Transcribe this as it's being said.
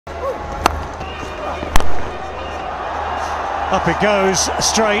Up it goes,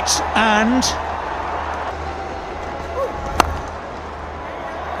 straight, and...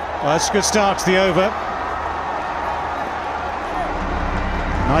 Well, that's a good start to the over.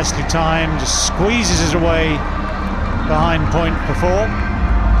 Nicely timed, just squeezes it away behind point before.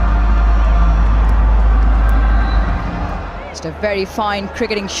 Just a very fine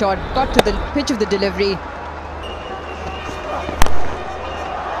cricketing shot, got to the pitch of the delivery.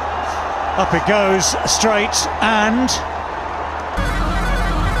 Up it goes, straight, and...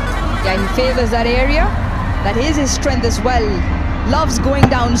 Yeah, he favours that area. That is his strength as well. Loves going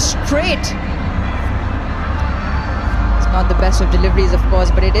down straight. It's not the best of deliveries, of course,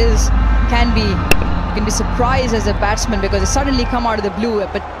 but it is, can be, you can be surprised as a batsman because they suddenly come out of the blue,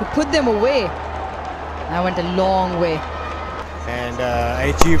 but to put them away, that went a long way. And I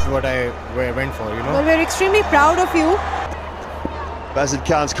achieved what I went for, you know. Well, we're extremely proud of you. Bazid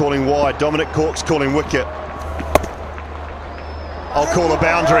Khan's calling wide, Dominic Cork's calling wicket. I'll call a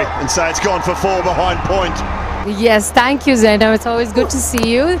boundary and say it's gone for 4 behind point. Yes, thank you, Zainab. It's always good to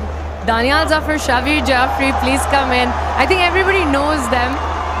see you. Daniel Zafar, Shabir Jaffrey, please come in. I think everybody knows them,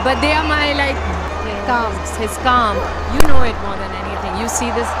 but they are my calm. His calm. You know it more than anything. You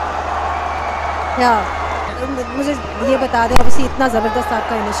see this. Yeah. मुझे ये बता दें, obviously इतना ज़बरदस्त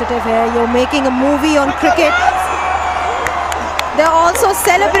आपका initiative है. You're making a movie on cricket. They're also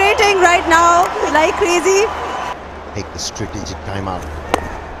celebrating right now like crazy. Take the strategic time out.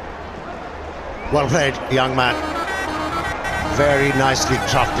 Well played, young man. Very nicely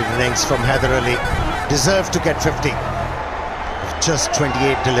crafted innings from Haider Ali. Deserved to get 50 of just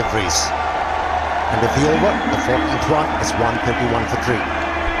 28 deliveries. And with the over, the 14th one is 131 for 3.